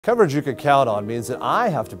Coverage you can count on means that I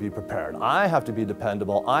have to be prepared. I have to be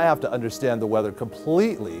dependable. I have to understand the weather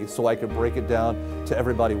completely so I can break it down to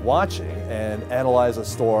everybody watching and analyze a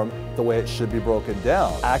storm the way it should be broken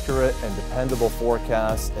down. Accurate and dependable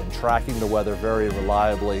forecasts and tracking the weather very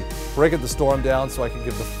reliably, breaking the storm down so I can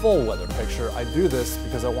give the full weather picture. I do this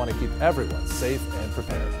because I want to keep everyone safe and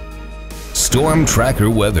prepared. Storm Tracker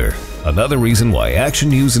Weather. Another reason why Action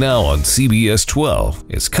News Now on CBS 12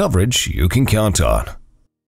 is coverage you can count on.